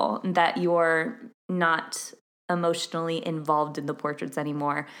feel that you're not emotionally involved in the portraits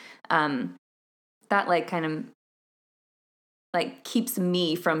anymore, that like kind of like keeps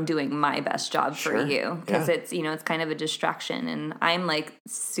me from doing my best job for you, because it's, it's kind of a distraction, and I'm like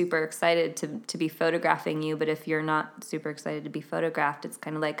super excited to be photographing you. But if you're not super excited to be photographed, it's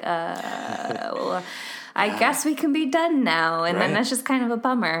kind of like, well, I guess we can be done now. And then that's just kind of a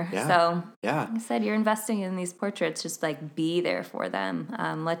bummer. Yeah. So like I said, you're investing in these portraits, just like be there for them.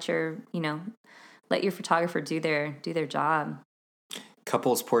 Let your photographer do their job.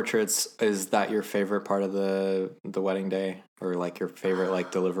 Couples portraits, is that your favorite part of the wedding day, or like your favorite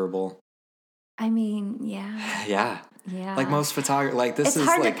like deliverable? I mean, yeah. Like most photographers, like this is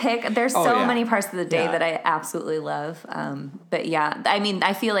hard like, to pick. There's so many parts of the day that I absolutely love. But yeah, I mean,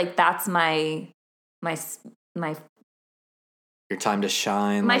 I feel like that's my your time to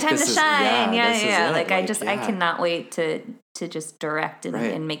shine. My like, time to shine. Yeah. Like I cannot wait to just direct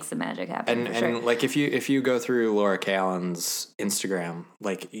and make some magic happen. And like if you go through Laura K. Allen's Instagram,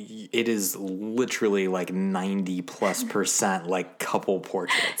 like it is literally like 90+% like couple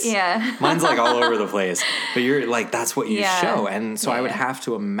portraits. Yeah. Mine's like all over the place, but you're like, that's what you show. And so I would have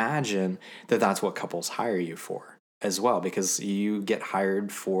to imagine that that's what couples hire you for as well, because you get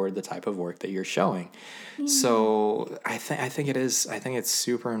hired for the type of work that you're showing. So I think it's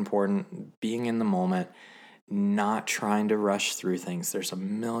super important being in the moment, not trying to rush through things. There's a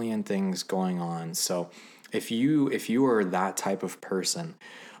million things going on. So if you are that type of person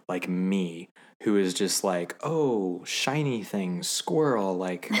like me, who is just like, oh, shiny things, squirrel,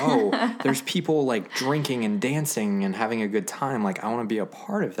 like, oh, there's people like drinking and dancing and having a good time, like I want to be a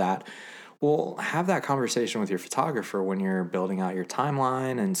part of that. Well, have that conversation with your photographer when you're building out your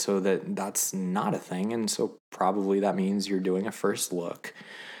timeline, and so that's not a thing. And so probably that means you're doing a first look,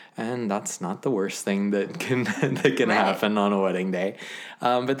 and that's not the worst thing that can happen on a wedding day.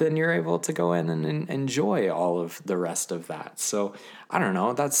 But then you're able to go in and enjoy all of the rest of that. So I don't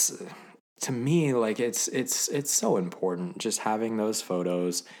know. That's, to me, like it's so important just having those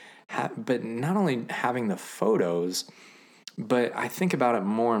photos, but not only having the photos. But I think about it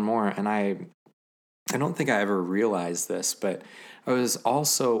more and more, and I don't think I ever realized this, but I was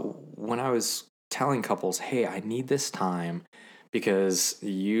also, when I was telling couples, hey, I need this time because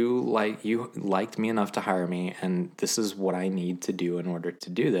you liked me enough to hire me, and this is what I need to do in order to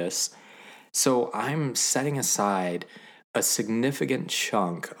do this. So I'm setting aside a significant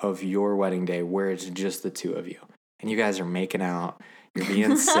chunk of your wedding day where it's just the two of you, and you guys are making out. You're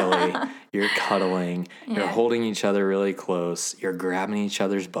being silly, you're cuddling, you're holding each other really close, you're grabbing each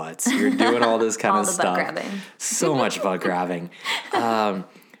other's butts, you're doing all this kind of stuff. Butt grabbing. So much butt grabbing. But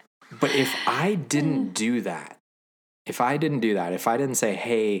if I didn't do that, if I didn't say,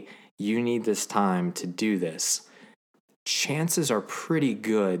 hey, you need this time to do this, chances are pretty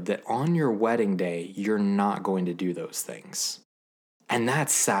good that on your wedding day, you're not going to do those things. And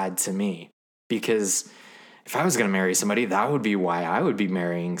that's sad to me, because if I was going to marry somebody, that would be why I would be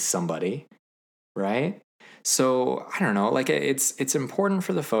marrying somebody, right? So I don't know, like it's important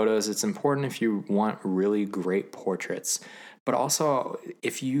for the photos. It's important if you want really great portraits, but also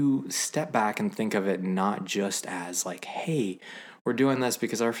if you step back and think of it not just as like, hey, we're doing this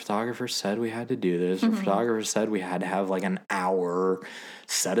because our photographer said we had to do this. Our photographer said we had to have like an hour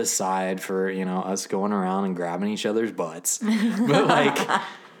set aside for, us going around and grabbing each other's butts.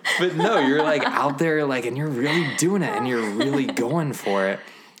 But no, you're like out there, like, and you're really doing it and you're really going for it.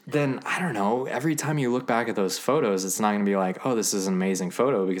 Then I don't know, every time you look back at those photos, it's not going to be like, oh, this is an amazing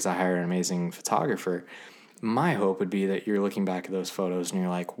photo because I hired an amazing photographer. My hope would be that you're looking back at those photos and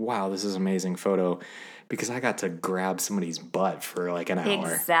you're like, wow, this is an amazing photo because I got to grab somebody's butt for like an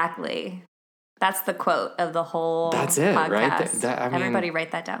hour. Exactly. That's the quote of the whole That's it, podcast. Right? Everybody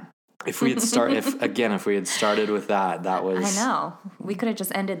write that down. If we had started with that was. I know. We could have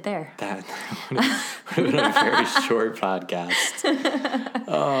just ended there. That would have been a very short podcast.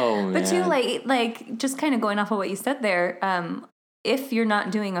 Oh man! But too, like just kind of going off of what you said there. If you're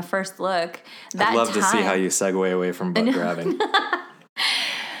not doing a first look, I'd love to see how you segue away from butt grabbing.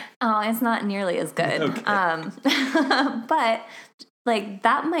 Oh, it's not nearly as good. Okay. But like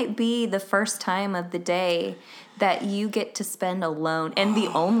that might be the first time of the day that you get to spend alone, and the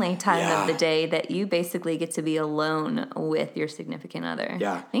only time of the day that you basically get to be alone with your significant other.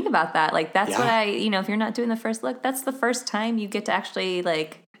 Yeah. Think about that. Like that's what if you're not doing the first look, that's the first time you get to actually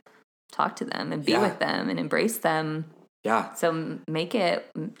like talk to them and be with them and embrace them Yeah. So make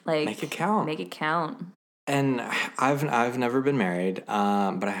it count. Make it count. And I've never been married,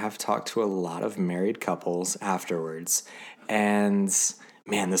 but I have talked to a lot of married couples afterwards. And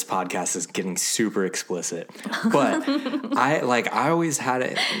man, this podcast is getting super explicit. But I always had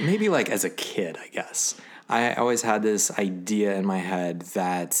it, maybe like as a kid, I guess. I always had this idea in my head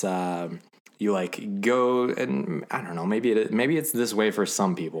that you like go, and I don't know, maybe it's this way for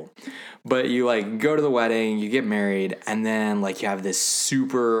some people, but you like go to the wedding, you get married, and then like you have this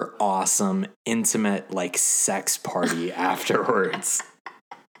super awesome, intimate like sex party afterwards.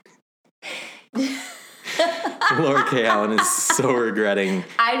 Laura K. Allen is so regretting.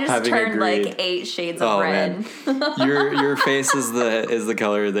 I just turned agreed. like 8 shades of red. Man. Your face is the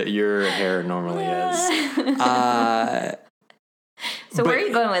color that your hair normally is. So where are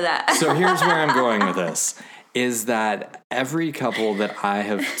you going with that? So here's where I'm going with this, is that every couple that I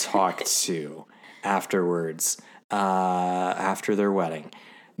have talked to afterwards, after their wedding,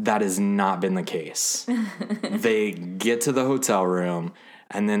 that has not been the case. They get to the hotel room,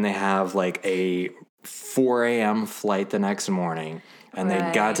 and then they have like a 4 a.m. flight the next morning, and they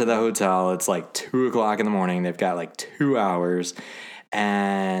got to the hotel. It's like 2 o'clock in the morning. They've got like 2 hours.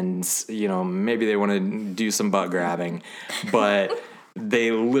 And, you know, maybe they want to do some butt grabbing, but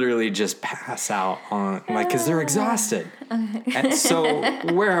they literally just pass out on, like, because they're exhausted. And so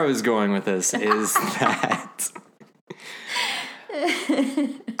where I was going with this is that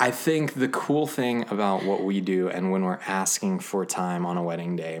I think the cool thing about what we do and when we're asking for time on a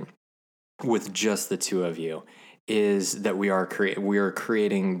wedding day with just the two of you is that we are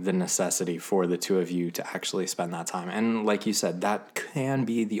creating the necessity for the two of you to actually spend that time. And like you said, that can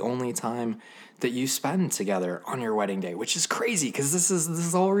be the only time that you spend together on your wedding day, which is crazy because this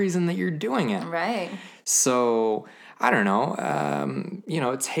is the whole reason that you're doing it. Right. So I don't know, you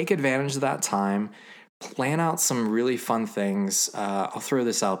know, take advantage of that time, plan out some really fun things. I'll throw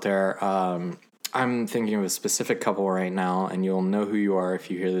this out there. I'm thinking of a specific couple right now, and you'll know who you are if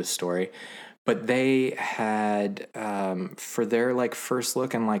you hear this story. But they had, for their like first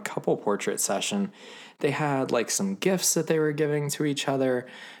look and like couple portrait session, they had like some gifts that they were giving to each other.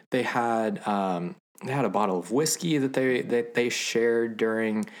 They had a bottle of whiskey that they shared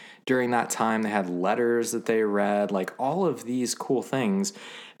during that time. They had letters that they read, like all of these cool things.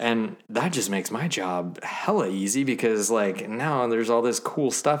 And that just makes my job hella easy because like now there's all this cool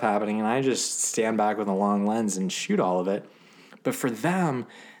stuff happening and I just stand back with a long lens and shoot all of it. But for them,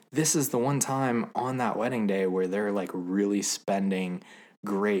 this is the one time on that wedding day where they're like really spending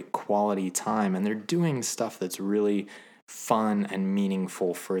great quality time and they're doing stuff that's really fun and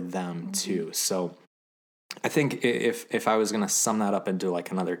meaningful for them too. So I think if I was going to sum that up into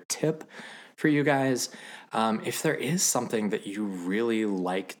like another tip for you guys, if there is something that you really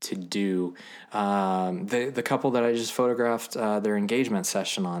like to do, the couple that I just photographed their engagement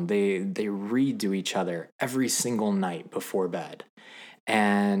session on, they redo each other every single night before bed.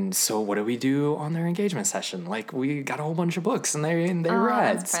 And so what do we do on their engagement session? Like we got a whole bunch of books and they read.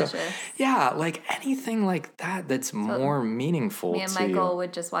 That's precious. So yeah, like anything like that that's more meaningful. Me and Michael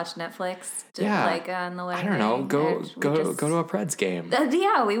would just watch Netflix, like on the wedding. I don't know, go to a Preds game.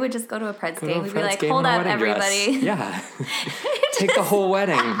 Yeah, we would just go to a Preds game. We'd be like, hold up, everybody. Yeah, take the whole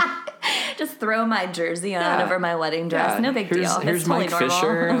wedding. Just throw my jersey on over my wedding dress. No big deal. Here's totally Mike normal.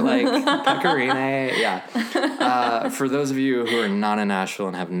 Fisher, like Pecorine. Yeah. For those of you who are not in Nashville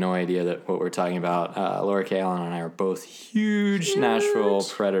and have no idea what we're talking about, Laura K. Allen and I are both huge Nashville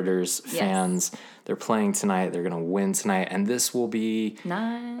Predators fans. They're playing tonight. They're going to win tonight, and this will be.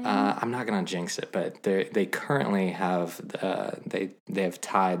 I'm not going to jinx it, but they currently have they have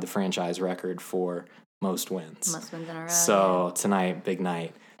tied the franchise record for most wins. Most wins in a row. So tonight, big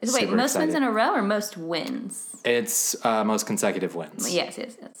night. Wait, most wins in a row or most wins? It's most consecutive wins. Yes.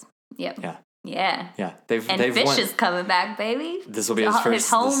 Yep. Yeah. They've Fish won. is coming back, baby. This will be his first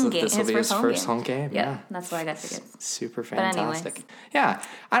home game. This will be his first home game. Yeah, that's why I got tickets. Super fantastic. Yeah,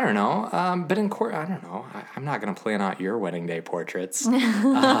 I don't know. But in court, I don't know. I'm not going to plan out your wedding day portraits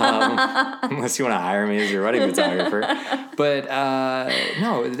unless you want to hire me as your wedding photographer. But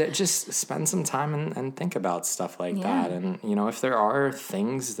no, just spend some time and think about stuff like that. And you know, if there are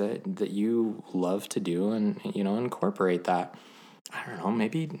things that you love to do, and you know, incorporate that. I don't know,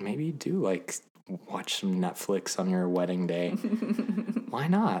 maybe do like watch some Netflix on your wedding day. Why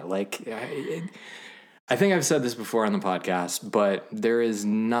not? Like, I think I've said this before on the podcast, but there is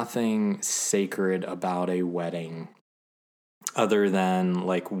nothing sacred about a wedding other than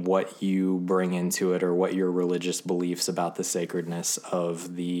like what you bring into it or what your religious beliefs about the sacredness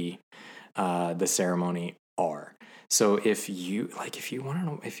of the ceremony are. So if you want to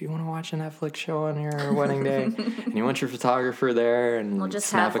watch a Netflix show on your wedding day and you want your photographer there and we'll just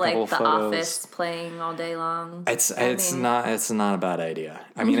snap have a couple like The photos, Office playing all day long. it's not a bad idea.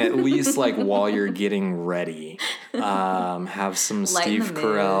 I mean, at least like while you're getting ready, have some Lighten Steve the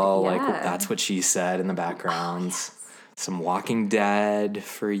Carell, mood. like Yeah. That's What She Said in the background. Some Walking Dead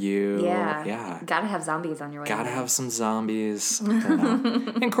for you. Yeah. Gotta have zombies on your wedding Gotta day. have some zombies. I don't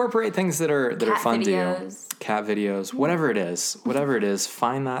know. Incorporate things that are fun videos. to you. Cat videos. Whatever it is,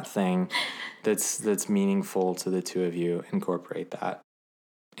 find that thing that's meaningful to the two of you. Incorporate that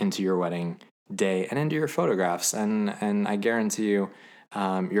into your wedding day and into your photographs. And I guarantee you,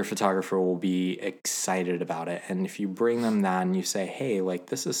 your photographer will be excited about it. And if you bring them that and you say, hey, like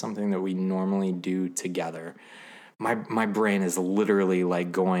this is something that we normally do together. My brain is literally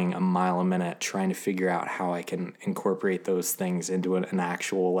like going a mile a minute trying to figure out how I can incorporate those things into an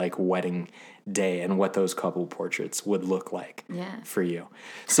actual like wedding day and what those couple portraits would look like for you.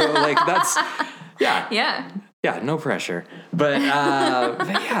 So like that's, yeah, no pressure. But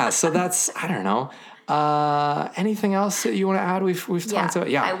yeah, so that's, I don't know. Anything else that you want to add? We've talked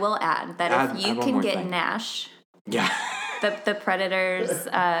about, I will add that if you can get Nash, the Predators,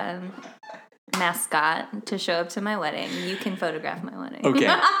 mascot to show up to my wedding, you can photograph my wedding. Okay.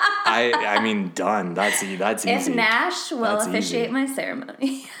 I mean, done. That's easy. If Nash will officiate my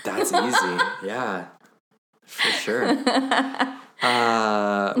ceremony. That's easy. Yeah, for sure. Was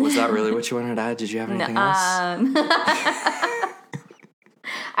that really what you wanted to add? Did you have anything else?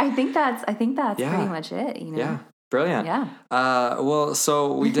 I think that's pretty much it, you know? Yeah. Brilliant. Yeah. Well,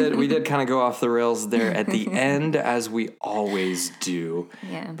 so we did kind of go off the rails there at the end, as we always do.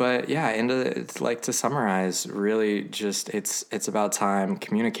 Yeah. But yeah, it's like, to summarize, really just it's about time,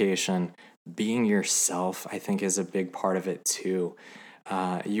 communication, being yourself, I think is a big part of it too.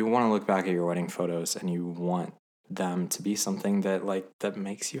 You want to look back at your wedding photos and you want them to be something that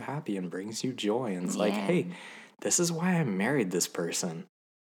makes you happy and brings you joy. And it's like, hey, this is why I married this person.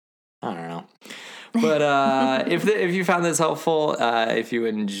 I don't know. But if you found this helpful, if you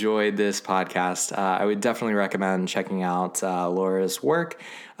enjoyed this podcast, I would definitely recommend checking out Laura's work.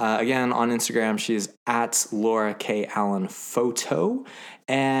 Again, on Instagram, she's at Laura K. Allen Photo.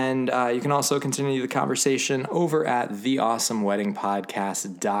 And you can also continue the conversation over at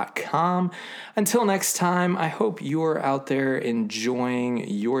theawesomeweddingpodcast.com. Until next time, I hope you're out there enjoying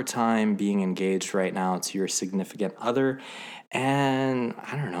your time being engaged right now to your significant other. And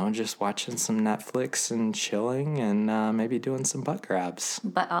I don't know, just watching some Netflix and chilling and maybe doing some butt grabs.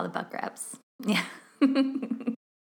 All the butt grabs. Yeah.